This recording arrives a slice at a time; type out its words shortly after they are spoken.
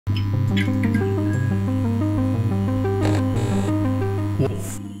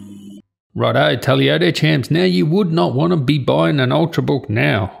Righto, tellyo there champs. Now you would not want to be buying an Ultrabook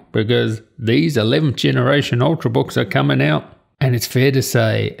now because these 11th generation Ultrabooks are coming out and it's fair to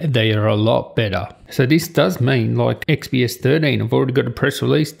say they are a lot better. So this does mean like XPS 13, I've already got a press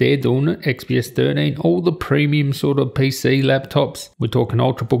release, they're doing it, XPS 13, all the premium sort of PC laptops, we're talking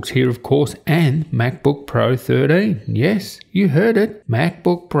Ultrabooks here of course, and MacBook Pro 13. Yes, you heard it,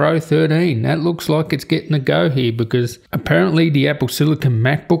 MacBook Pro 13. That looks like it's getting a go here because apparently the Apple Silicon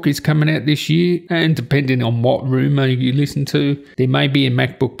MacBook is coming out this year, and depending on what rumor you listen to, there may be a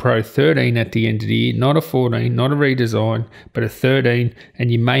MacBook Pro 13 at the end of the year, not a 14, not a redesign, but a 13, and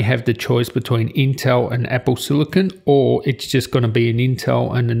you may have the choice between Intel and Apple Silicon, or it's just going to be an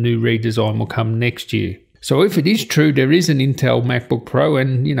Intel and a new redesign will come next year. So if it is true there is an Intel MacBook Pro,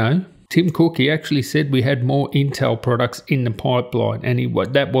 and you know, Tim Cook, he actually said we had more Intel products in the pipeline, and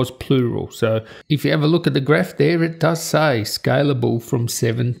that was plural. So if you have a look at the graph there, it does say scalable from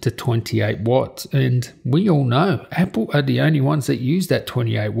 7 to 28 watts. And we all know Apple are the only ones that use that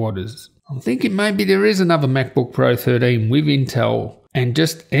 28 watters. I'm thinking maybe there is another MacBook Pro 13 with Intel, and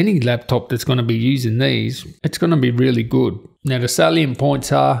just any laptop that's going to be using these, it's going to be really good. Now the salient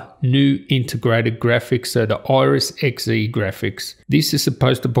points are new integrated graphics, so the Iris Xe graphics. This is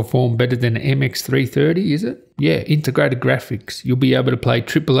supposed to perform better than the MX330, is it? Yeah, integrated graphics. You'll be able to play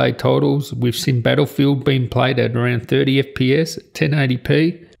AAA titles with Sim Battlefield being played at around 30 FPS,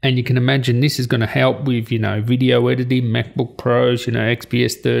 1080p. And you can imagine this is going to help with, you know, video editing, MacBook Pros, you know,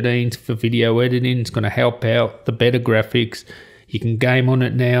 XPS 13s for video editing. It's going to help out the better graphics. You can game on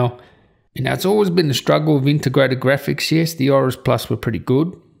it now. And that's always been the struggle with integrated graphics. Yes, the Iris Plus were pretty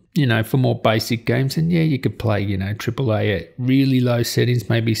good, you know, for more basic games. And yeah, you could play, you know, AAA at really low settings,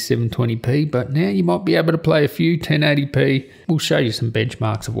 maybe 720p. But now you might be able to play a few 1080p. We'll show you some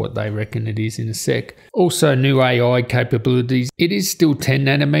benchmarks of what they reckon it is in a sec. Also, new AI capabilities. It is still 10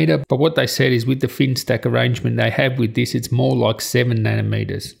 nanometer, but what they said is with the fin stack arrangement they have with this, it's more like 7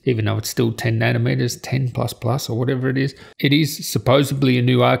 nanometers, even though it's still 10 nanometers, 10 plus plus or whatever it is. It is supposedly a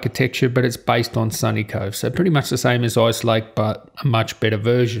new architecture, but it's based on Sunny Cove. So pretty much the same as Ice Lake, but a much better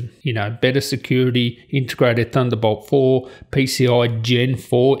version. You know, better security, integrated Thunderbolt 4, PCI Gen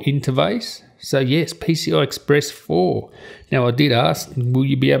 4 interface. So yes, PCI Express 4. Now I did ask, will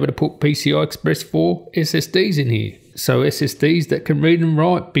you be able to put PCI Express 4 SSDs in here? So SSDs that can read and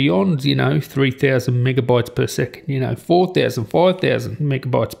write beyond, you know, 3,000 megabytes per second, you know, 4,000, 5,000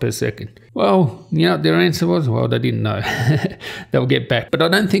 megabytes per second. Well, you know, their answer was, well, they didn't know. They'll get back. But I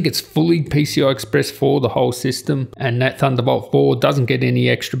don't think it's fully PCI Express 4, the whole system. And that Thunderbolt 4 doesn't get any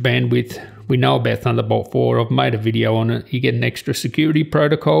extra bandwidth. We know about Thunderbolt 4. I've made a video on it. You get an extra security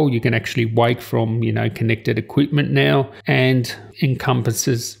protocol. You can actually wake from, you know, connected equipment now, and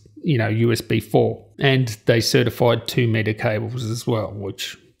encompasses, you know, USB 4. And they certified 2-meter cables as well,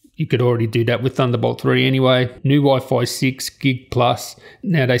 which you could already do that with Thunderbolt 3 anyway. New Wi-Fi 6 Gig Plus.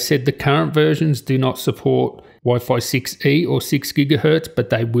 Now they said the current versions do not support Wi-Fi 6E or 6 gigahertz,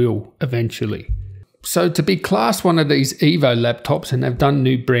 but they will eventually. So to be classed one of these Evo laptops, and they've done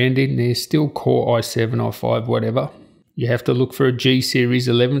new branding, they're still Core i7, i5, whatever. You have to look for a G series,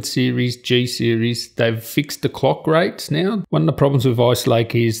 11th series, G series. They've fixed the clock rates now. One of the problems with Ice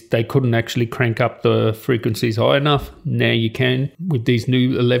Lake is they couldn't actually crank up the frequencies high enough. Now you can with these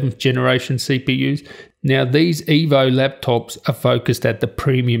new 11th generation CPUs. Now these Evo laptops are focused at the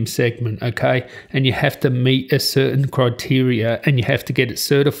premium segment, okay? And you have to meet a certain criteria, and you have to get it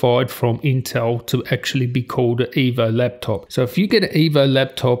certified from Intel to actually be called an Evo laptop. So if you get an Evo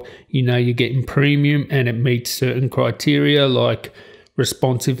laptop, you know you're getting premium and it meets certain criteria like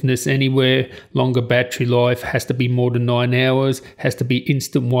responsiveness anywhere, longer battery life, has to be more than 9 hours, has to be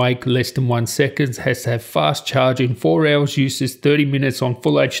instant wake, less than 1 second, has to have fast charging, 4 hours usage, 30 minutes on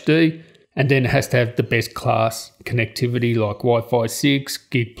full HD. And then it has to have the best class connectivity like Wi-Fi 6,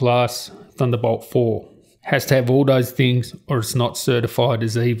 Gig Plus, Thunderbolt 4. Has to have all those things or it's not certified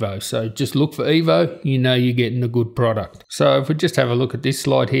as Evo. So just look for Evo, you know you're getting a good product. So if we just have a look at this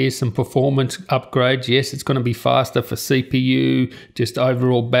slide here, some performance upgrades. Yes, it's going to be faster for CPU, just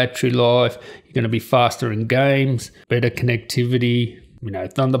overall battery life. You're going to be faster in games, better connectivity, you know,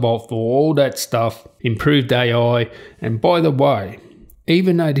 Thunderbolt 4, all that stuff, improved AI. And by the way,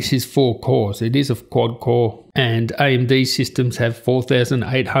 even though this is 4 cores, it is a quad core, and AMD systems have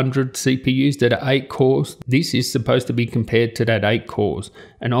 4,800 CPUs that are 8 cores. This is supposed to be compared to that 8 cores.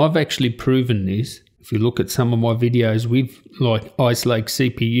 And I've actually proven this. If you look at some of my videos with like Ice Lake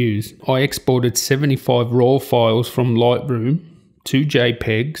CPUs, I exported 75 RAW files from Lightroom to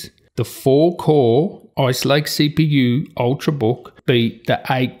JPEGs. The 4 core Ice Lake CPU Ultrabook beat the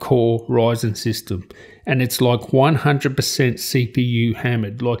 8-core Ryzen system. And it's like 100% CPU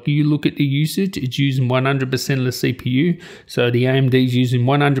hammered. Like you look at the usage, it's using 100% of the CPU. So the AMD is using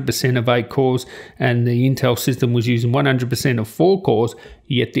 100% of 8 cores and the Intel system was using 100% of 4 cores,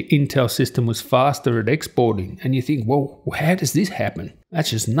 yet the Intel system was faster at exporting. And you think, well, how does this happen?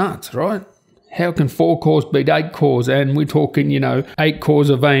 That's just nuts, right? How can 4 cores beat 8 cores? And we're talking, 8 cores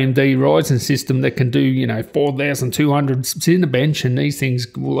of AMD Ryzen system that can do, 4,200 Cinebench, and these things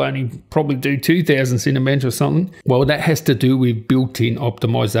will only probably do 2,000 Cinebench or something. Well, that has to do with built-in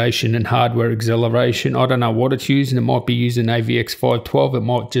optimization and hardware acceleration. I don't know what it's using. It might be using AVX 512. It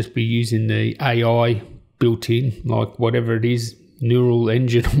might just be using the AI built-in, like whatever it is, neural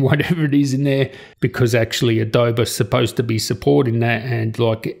engine, whatever it is in there, because actually Adobe is supposed to be supporting that, and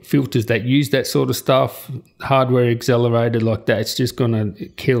like filters that use that sort of stuff, hardware accelerated like that, it's just going to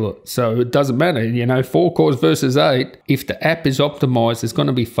kill it. So it doesn't matter, 4 cores versus 8. If the app is optimized, it's going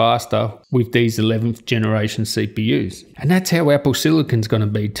to be faster with these 11th generation CPUs. And that's how Apple Silicon's going to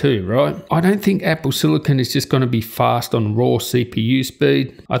be too, right? I don't think Apple Silicon is just going to be fast on raw CPU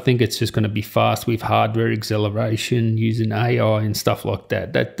speed. I think it's just going to be fast with hardware acceleration using AI and stuff like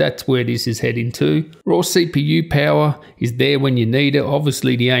that. That's where this is heading to. Raw CPU power is there when you need it.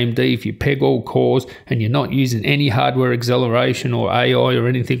 Obviously the AMD, if you peg all cores and you're not using any hardware acceleration or AI or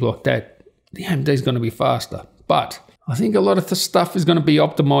anything like that, the AMD is going to be faster. But I think a lot of the stuff is going to be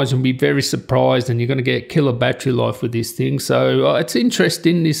optimized and be very surprised, and you're going to get killer battery life with this thing. So it's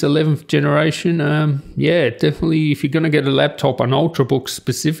interesting, this 11th generation. Yeah, definitely if you're going to get a laptop on Ultrabook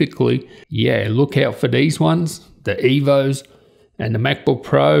specifically, yeah, look out for these ones, the Evos and the MacBook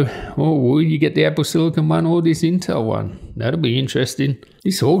Pro. Or will you get the Apple Silicon one or this Intel one? That'll be interesting.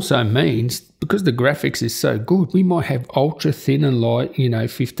 This also means, because the graphics is so good, we might have ultra thin and light,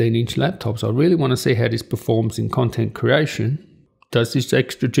 15-inch laptops. I really want to see how this performs in content creation. Does this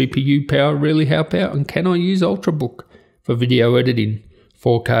extra GPU power really help out? And can I use Ultrabook for video editing,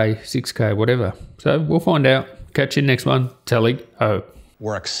 4K, 6K, whatever? So we'll find out. Catch you next one. Tally-ho.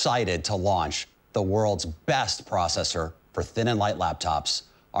 We're excited to launch the world's best processor for thin and light laptops,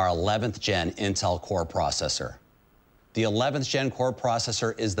 our 11th gen Intel Core processor. The 11th gen Core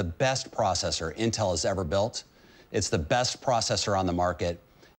processor is the best processor Intel has ever built. It's the best processor on the market.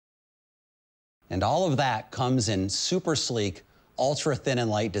 And all of that comes in super sleek, ultra thin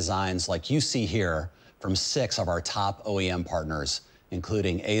and light designs like you see here from 6 of our top OEM partners,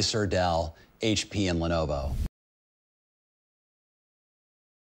 including Acer, Dell, HP, and Lenovo.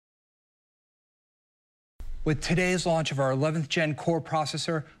 With today's launch of our 11th gen Core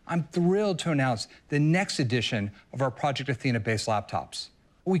processor, I'm thrilled to announce the next edition of our Project Athena-based laptops.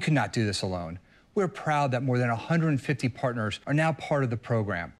 We could not do this alone. We're proud that more than 150 partners are now part of the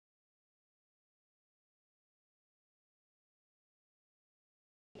program.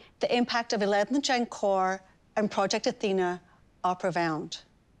 The impact of 11th gen Core and Project Athena are profound.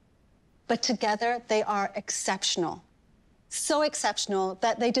 But together, they are exceptional. So exceptional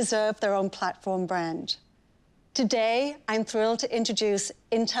that they deserve their own platform brand. Today, I'm thrilled to introduce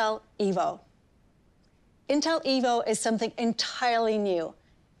Intel Evo. Intel Evo is something entirely new.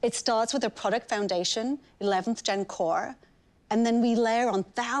 It starts with a product foundation, 11th gen Core, and then we layer on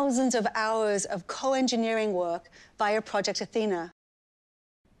thousands of hours of co-engineering work via Project Athena.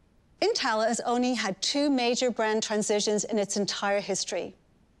 Intel has only had 2 major brand transitions in its entire history.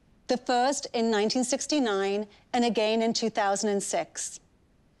 The first in 1969 and again in 2006.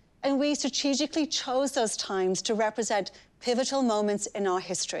 And we strategically chose those times to represent pivotal moments in our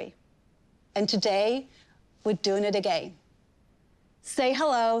history. And today, we're doing it again. Say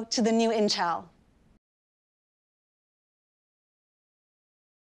hello to the new Intel.